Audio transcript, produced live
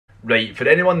Right, for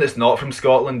anyone that's not from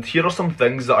Scotland, here are some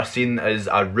things that are seen as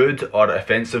a rude or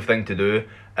offensive thing to do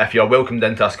if you're welcomed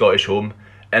into a Scottish home.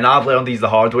 And I've learned these the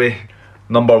hard way.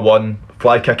 Number 1,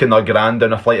 fly kicking their gran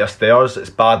down a flight of stairs. It's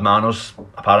bad manners,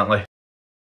 apparently.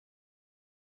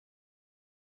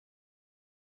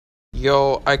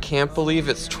 Yo, I can't believe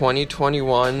it's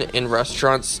 2021 and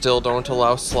restaurants still don't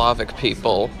allow Slavic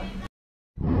people.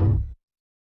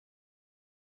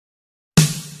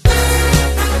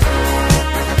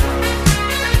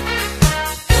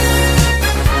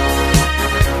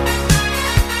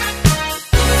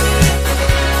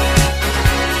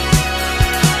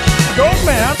 Go,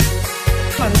 man!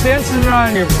 I'm dancing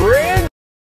on your bread.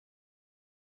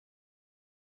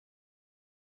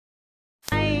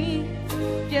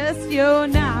 Just you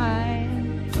and I,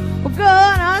 we're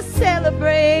gonna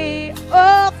celebrate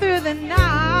all through the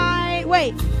night.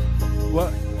 Wait.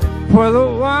 What? For the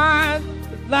wine,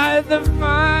 light the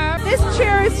fire. This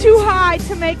chair is too high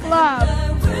to make love.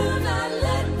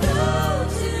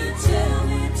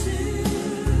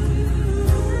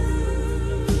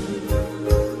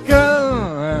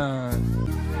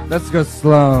 Let's go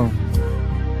slow.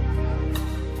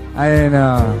 I ain't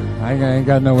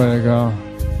got nowhere to go.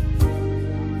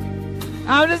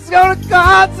 I'm just gonna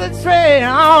concentrate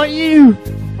on you.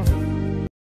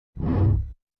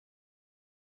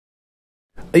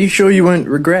 Are you sure you won't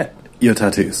regret your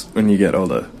tattoos when you get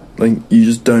older? Like, you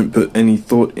just don't put any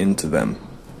thought into them,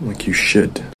 like you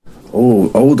should. Oh,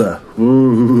 older.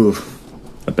 Ooh,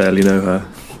 I barely know her.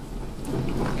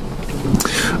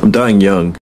 I'm dying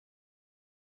young.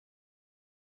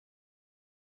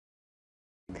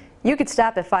 You could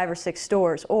stop at 5 or 6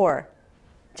 stores, or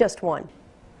just one.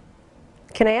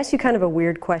 Can I ask you kind of a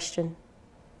weird question?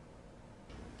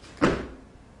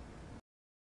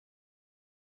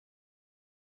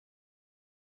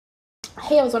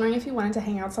 Hey, I was wondering if you wanted to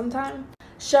hang out sometime?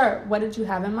 Sure, what did you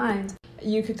have in mind?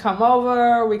 You could come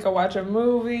over, we could watch a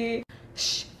movie.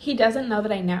 Shh, he doesn't know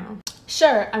that I know.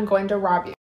 Sure, I'm going to rob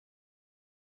you.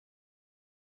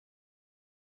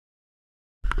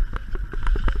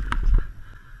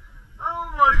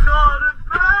 Oh my god, it's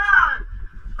bad!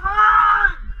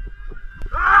 Ah!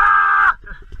 Ah!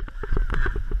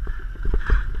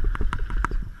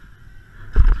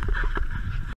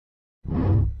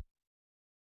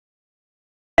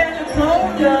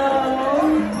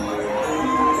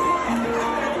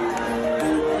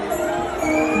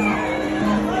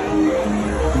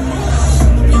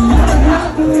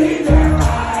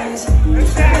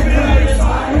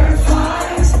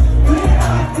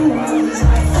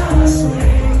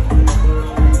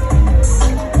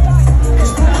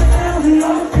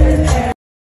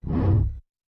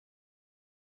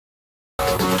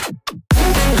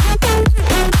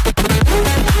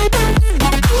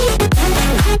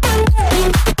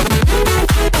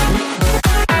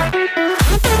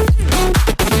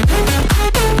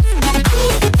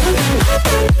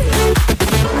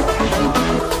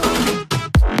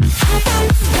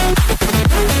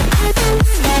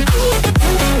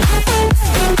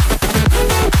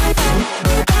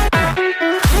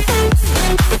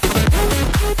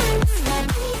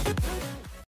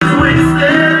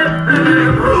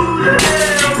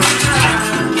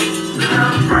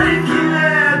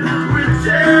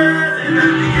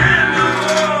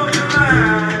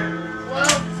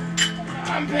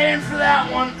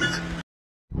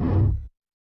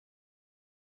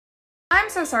 I'm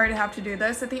so sorry to have to do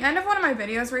this. At the end of one of my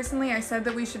videos recently, I said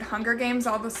that we should Hunger Games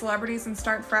all the celebrities and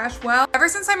start fresh. Well, ever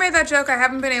since I made that joke, I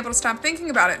haven't been able to stop thinking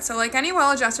about it. So like any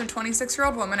well-adjusted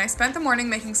 26-year-old woman, I spent the morning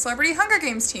making celebrity Hunger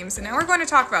Games teams, and now we're going to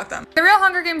talk about them. The real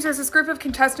Hunger Games is this group of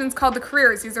contestants called the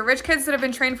Careers. These are rich kids that have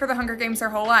been trained for the Hunger Games their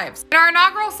whole lives. In our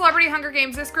inaugural celebrity Hunger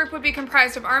Games, this group would be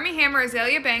comprised of Armie Hammer,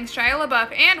 Azalea Banks, Shia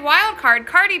LaBeouf, and wildcard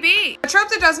Cardi B. A trope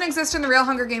that doesn't exist in the real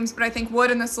Hunger Games, but I think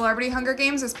would in the celebrity Hunger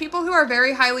Games, is people who are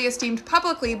very highly esteemed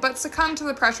publicly, but succumb to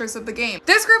the pressures of the game.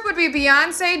 This group would be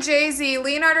Beyonce, Jay-Z,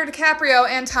 Leonardo DiCaprio,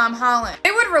 and Tom Holland.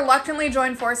 They would reluctantly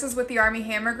join forces with the Armie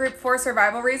Hammer group for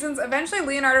survival reasons. Eventually,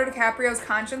 Leonardo DiCaprio's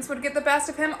conscience would get the best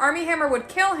of him. Armie Hammer would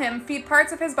kill him, feed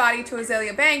parts of his body to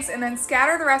Azalea Banks, and then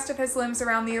scatter the rest of his limbs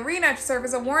around the arena to serve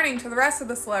as a warning to the rest of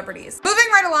the celebrities. Moving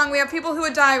right along, we have people who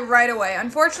would die right away.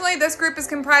 Unfortunately, this group is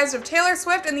comprised of Taylor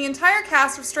Swift and the entire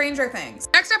cast of Stranger Things.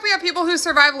 Next up, we have people who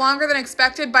survive longer than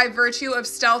expected by virtue of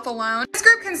stealth alone. This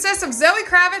group consists of Zoe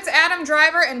Kravitz, Adam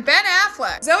Driver, and Ben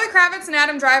Affleck. Zoe Kravitz and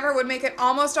Adam Driver would make it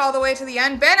almost all the way to the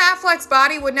end. Ben Affleck's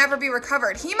body would never be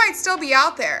recovered. He might still be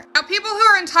out there. Now, people who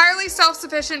are entirely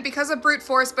self-sufficient because of brute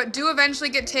force but do eventually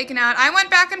get taken out, I went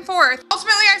back and forth.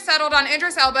 Ultimately, I settled on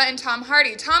Idris Elba and Tom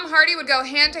Hardy. Tom Hardy would go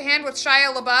hand to hand with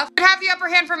Shia LaBeouf. He'd have the upper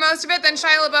hand for most of it, then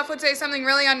Shia LaBeouf would say something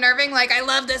really unnerving like, "I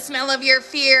love the smell of your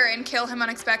fear," and kill him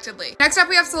unexpectedly. Next up,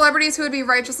 we have celebrities who would be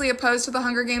righteously opposed to the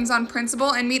Hunger Games on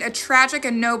principle and meet a tragic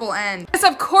and noble end. This,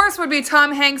 of course, would be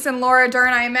Tom Hanks and Laura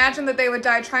Dern. I imagine that they would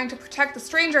die trying to protect the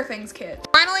Stranger Things kids.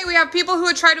 Finally, we have people who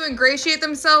would try to ingratiate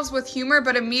themselves with humor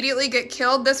but immediately get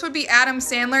killed. This would be Adam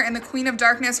Sandler and the Queen of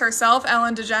Darkness herself,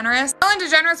 Ellen DeGeneres. Ellen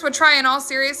DeGeneres would try in all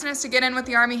seriousness to get in with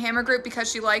the Armie Hammer group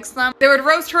because she likes them. They would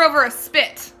roast her over a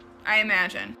spit, I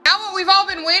imagine. Now what we've all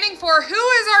been waiting for, who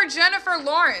is our Jennifer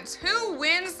Lawrence? Who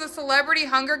wins the Celebrity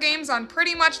Hunger Games on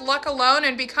pretty much luck alone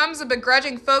and becomes a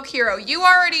begrudging folk hero? You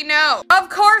already know. Of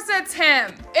course it's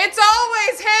him. It's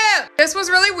always him. This was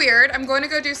really weird. I'm going to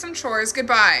go do some chores.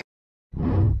 Goodbye.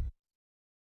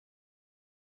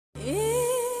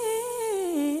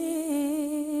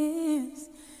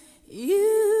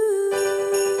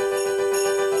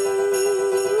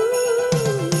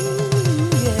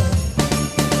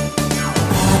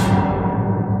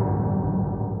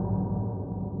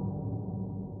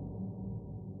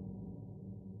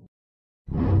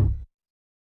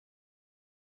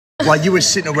 While you were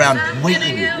sitting around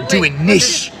waiting, doing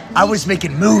niche, I was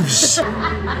making moves.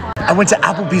 I went to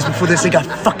Applebee's before this. They got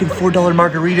fucking $4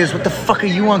 margaritas. What the fuck are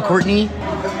you on, Courtney?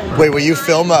 Wait, will you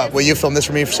film this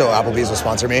for me so Applebee's will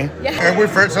sponsor me? Yeah. And we're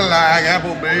friends like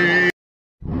Applebee's.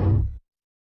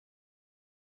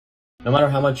 No matter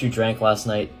how much you drank last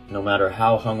night, no matter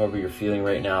how hungover you're feeling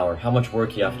right now, or how much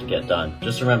work you have to get done,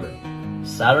 just remember,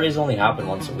 Saturdays only happen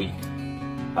once a week.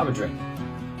 Have a drink.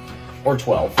 Or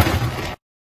 12.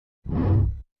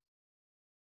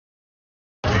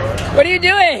 What are you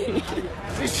doing?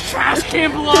 This trash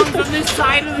can belongs on this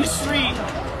side of the street.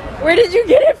 Where did you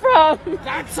get it from?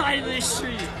 That side of the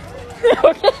street.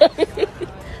 Okay.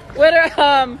 What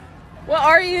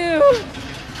are you?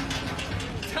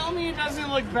 Tell me it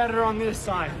doesn't look better on this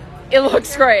side. It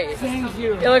looks great. Thank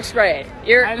you. It looks great.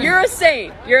 You're a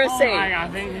saint. You're a saint. Oh my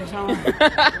god, thank you so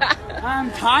much.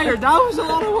 I'm tired. That was a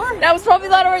lot of work. That was probably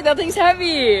a lot of work. That thing's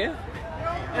heavy.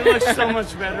 It looks so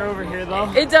much better over here, though.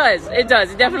 It does. It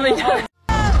does. It definitely does.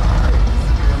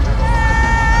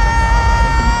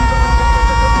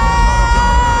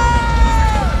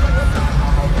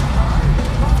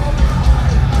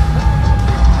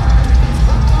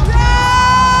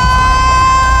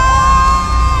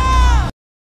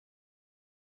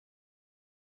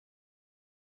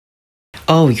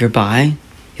 Oh, you're bi?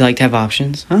 You like to have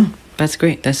options? Oh, that's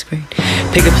great. That's great.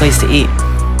 Pick a place to eat.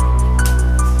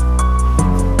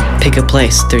 Pick a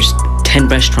place. There's 10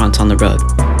 restaurants on the road.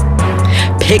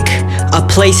 Pick a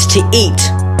place to eat.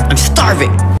 I'm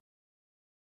starving.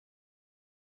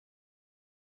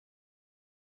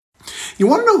 You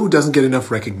want to know who doesn't get enough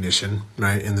recognition,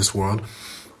 right, in this world?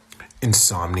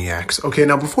 Insomniacs. Okay,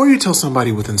 now before you tell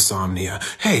somebody with insomnia,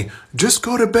 hey, just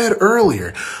go to bed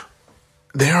earlier.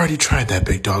 They already tried that,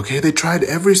 big dog, okay? They tried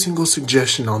every single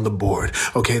suggestion on the board,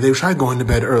 okay? They tried going to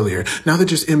bed earlier. Now they're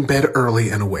just in bed early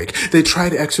and awake. They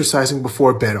tried exercising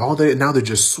before bed all day. Now they're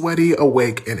just sweaty,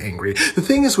 awake, and angry. The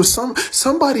thing is, with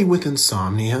somebody with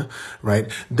insomnia, right?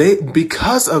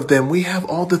 Because of them, we have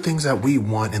all the things that we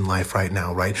want in life right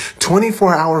now, right?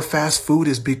 24-hour fast food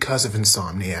is because of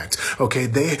insomniacs, okay?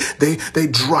 They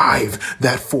drive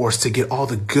that force to get all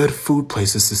the good food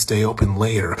places to stay open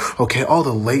later, okay? All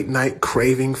the late night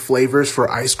craving flavors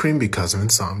for ice cream because of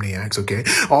insomniacs, okay?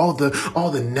 All the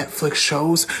Netflix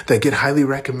shows that get highly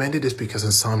recommended is because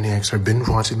insomniacs are binge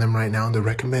watching them right now and they're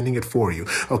recommending it for you,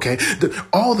 okay?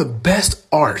 All the best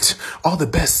art, all the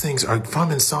best things are from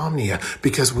insomnia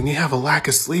because when you have a lack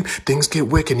of sleep, things get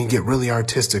wicked and you get really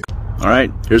artistic. All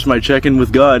right, here's my check-in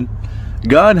with God.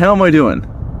 God, how am I doing?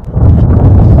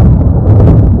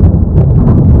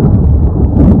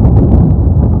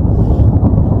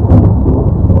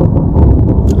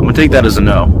 Take that as a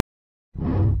no.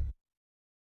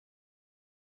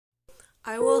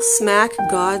 I will smack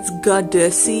God's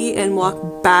goddessy and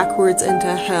walk backwards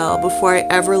into hell before I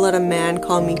ever let a man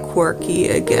call me quirky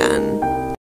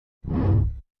again.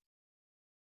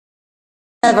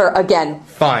 Ever again.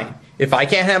 Fine. If I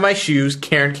can't have my shoes,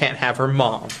 Karen can't have her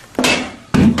mom.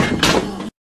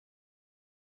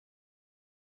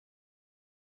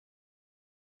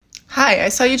 Hi, I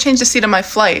saw you change the seat on my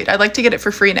flight. I'd like to get it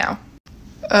for free now.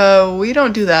 We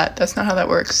don't do that. That's not how that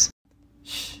works.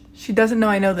 Shh. She doesn't know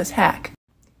I know this hack.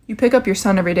 You pick up your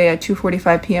son every day at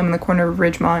 2:45 p.m. in the corner of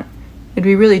Ridgemont. It'd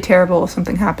be really terrible if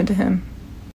something happened to him.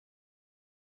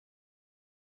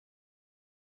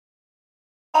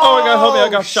 Oh my god, help me, I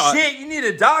got shot. Shit, you need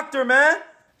a doctor, man.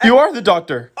 You are the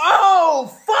doctor.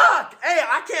 Oh, fuck. Hey,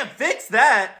 I can't fix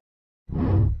that.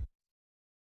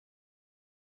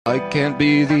 I can't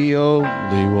be the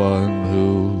only one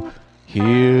who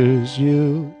hears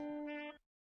you.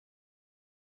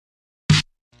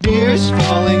 Tears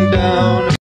falling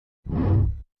down.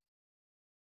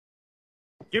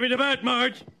 Give me the bat,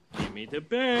 Marge. Give me the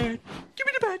bat. Give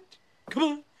me the bat. Come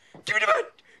on. Give me the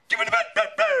bat. Give me the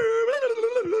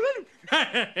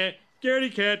bat.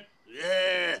 Scaredy cat.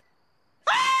 Yeah.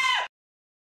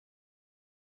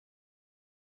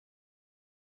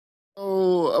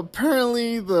 Oh,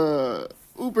 apparently the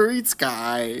Uber Eats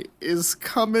guy is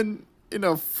coming in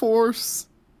a Force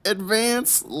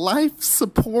Advanced Life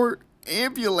Support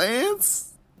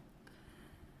Ambulance?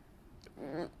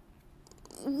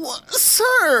 What?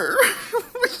 Sir,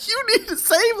 you need to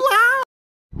save lives.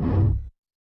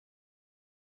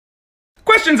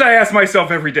 Questions I ask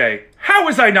myself every day. How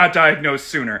was I not diagnosed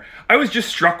sooner? I was just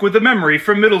struck with a memory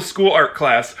from middle school art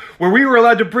class, where we were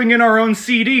allowed to bring in our own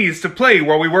CDs to play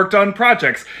while we worked on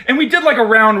projects, and we did like a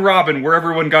round robin where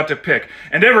everyone got to pick,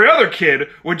 and every other kid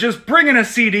would just bring in a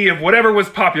CD of whatever was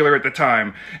popular at the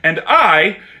time. And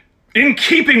I, in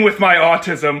keeping with my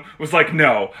autism, was like,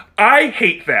 no, I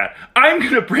hate that. I'm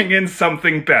gonna bring in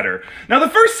something better. Now, the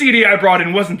first CD I brought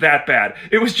in wasn't that bad.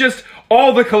 It was just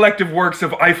all the collective works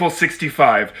of Eiffel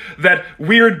 65, that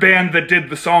weird band that did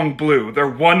the song Blue, their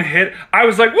one hit. I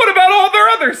was like, what about all their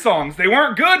other songs? They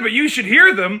weren't good, but you should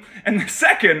hear them. And the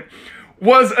second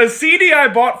was a CD I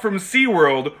bought from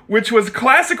SeaWorld, which was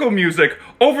classical music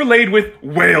overlaid with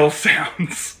whale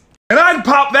sounds. And I'd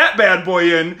pop that bad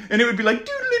boy in, and it would be like,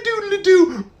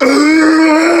 doodly-doodly-doo.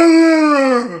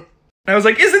 And I was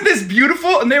like, isn't this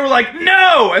beautiful? And they were like,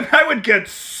 no! And I would get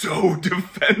so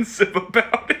defensive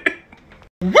about it.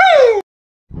 Woo!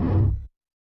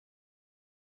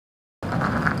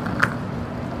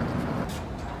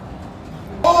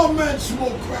 All men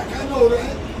smoke crack, I know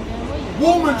that.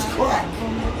 Woman's crack.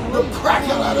 The crack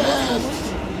of that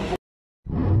ass.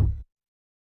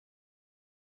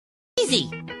 Easy.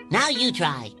 Now you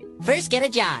try. First get a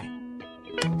jar.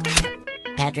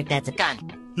 Patrick, that's a gun.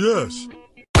 Yes.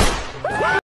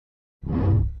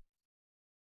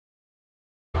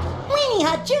 Weenie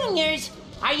Hut Juniors?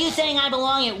 Are you saying I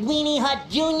belong at Weenie Hut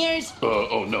Juniors?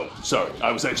 Oh no, sorry.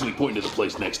 I was actually pointing to the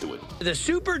place next to it. The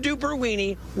Super Duper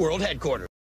Weenie World Headquarters.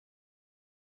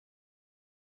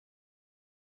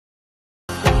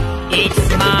 It's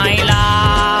my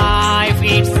life,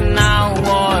 it's now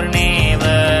or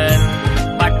never.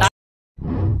 But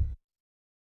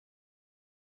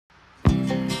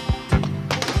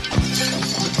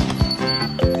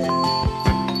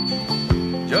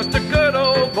Just a good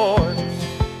old boy,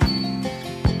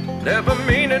 never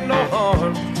meaning no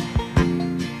harm.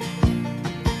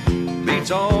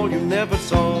 Beats all you never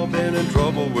saw, been in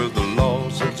trouble with the law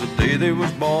since the day they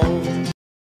was born.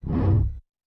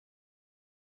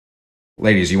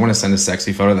 Ladies, you want to send a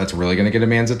sexy photo that's really going to get a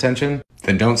man's attention?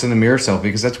 Then don't send a mirror selfie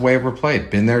because that's way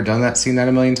overplayed. Been there, done that, seen that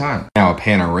a million times. Now, a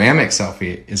panoramic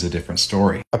selfie is a different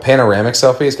story. A panoramic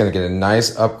selfie is going to get a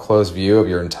nice up-close view of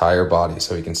your entire body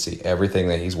so he can see everything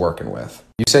that he's working with.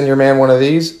 You send your man one of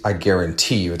these, I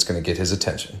guarantee you it's going to get his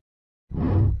attention.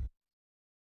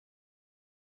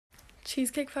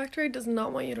 Cheesecake Factory does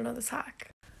not want you to know this hack.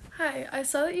 Hi, I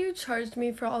saw that you charged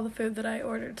me for all the food that I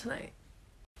ordered tonight.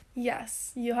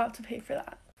 Yes, you have to pay for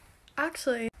that.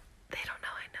 Actually, they don't know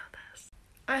I know this.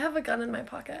 I have a gun in my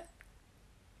pocket.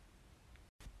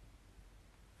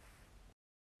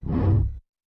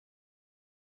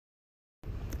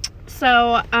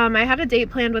 So, I had a date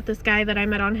planned with this guy that I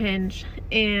met on Hinge,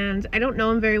 and I don't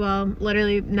know him very well,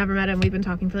 literally never met him. We've been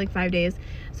talking for like 5 days.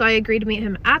 So I agreed to meet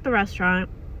him at the restaurant.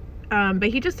 But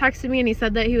he just texted me and he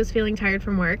said that he was feeling tired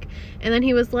from work, and then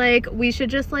he was like, we should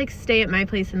just like stay at my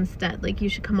place instead, like you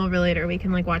should come over later, we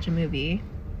can like watch a movie.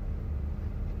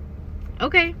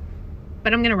 Okay,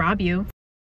 but I'm gonna rob you.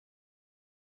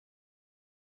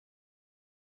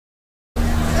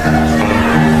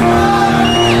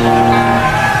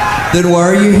 Then why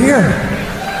are you here?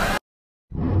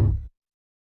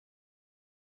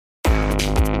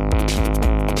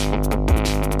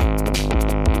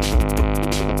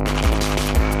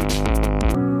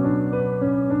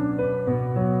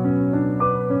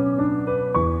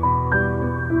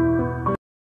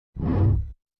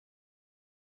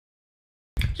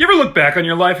 You ever look back on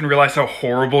your life and realize how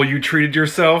horrible you treated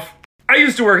yourself? I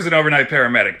used to work as an overnight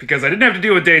paramedic because I didn't have to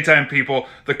deal with daytime people,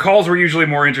 the calls were usually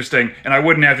more interesting, and I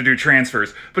wouldn't have to do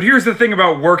transfers. But here's the thing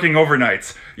about working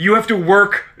overnights. You have to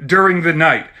work during the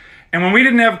night. And when we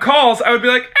didn't have calls, I would be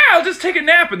like, I'll just take a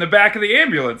nap in the back of the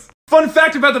ambulance. Fun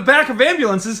fact about the back of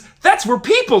ambulances, that's where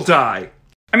people die.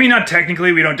 I mean, not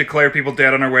technically, we don't declare people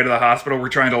dead on our way to the hospital. We're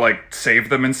trying to, like, save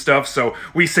them and stuff. So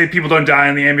we say people don't die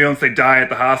in the ambulance, they die at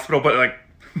the hospital, but, like,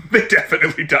 they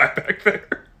definitely die back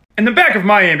there. And the back of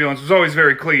my ambulance was always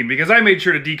very clean because I made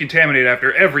sure to decontaminate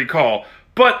after every call.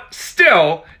 But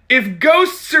still, if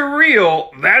ghosts are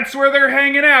real, that's where they're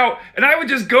hanging out. And I would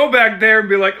just go back there and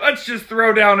be like, let's just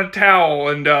throw down a towel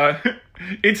and,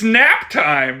 it's nap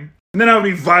time. And then I would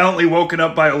be violently woken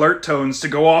up by alert tones to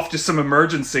go off to some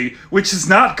emergency, which is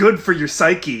not good for your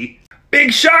psyche.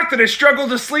 Big shock that I struggle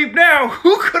to sleep now.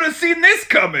 Who could have seen this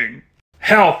coming?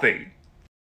 Healthy.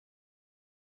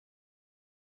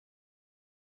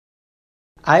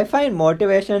 I find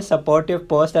motivation and supportive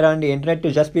posts around the internet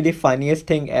to just be the funniest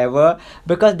thing ever,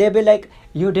 because they be like,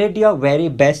 you did your very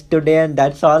best today and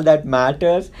that's all that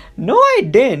matters. No, I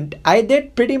didn't. I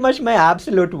did pretty much my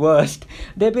absolute worst.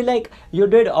 They be like, you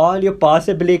did all you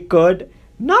possibly could.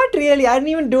 Not really. I didn't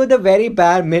even do the very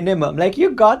bare minimum. Like, you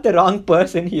got the wrong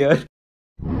person here.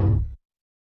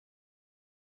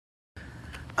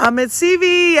 I'm at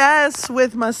CVS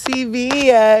with my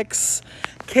CVX.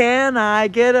 Can I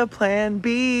get a plan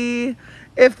B?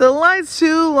 If the line's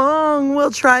too long,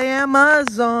 we'll try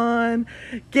Amazon.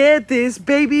 Get this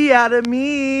baby out of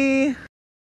me.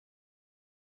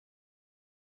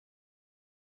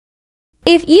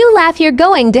 If you laugh, you're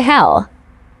going to hell.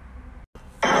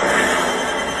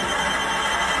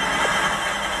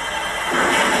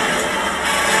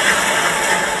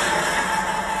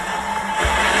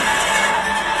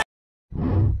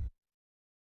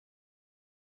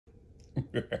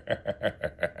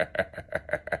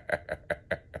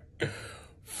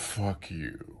 Fuck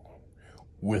you.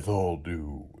 With all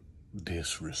due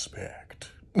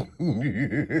disrespect.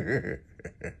 Very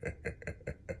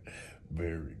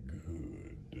good.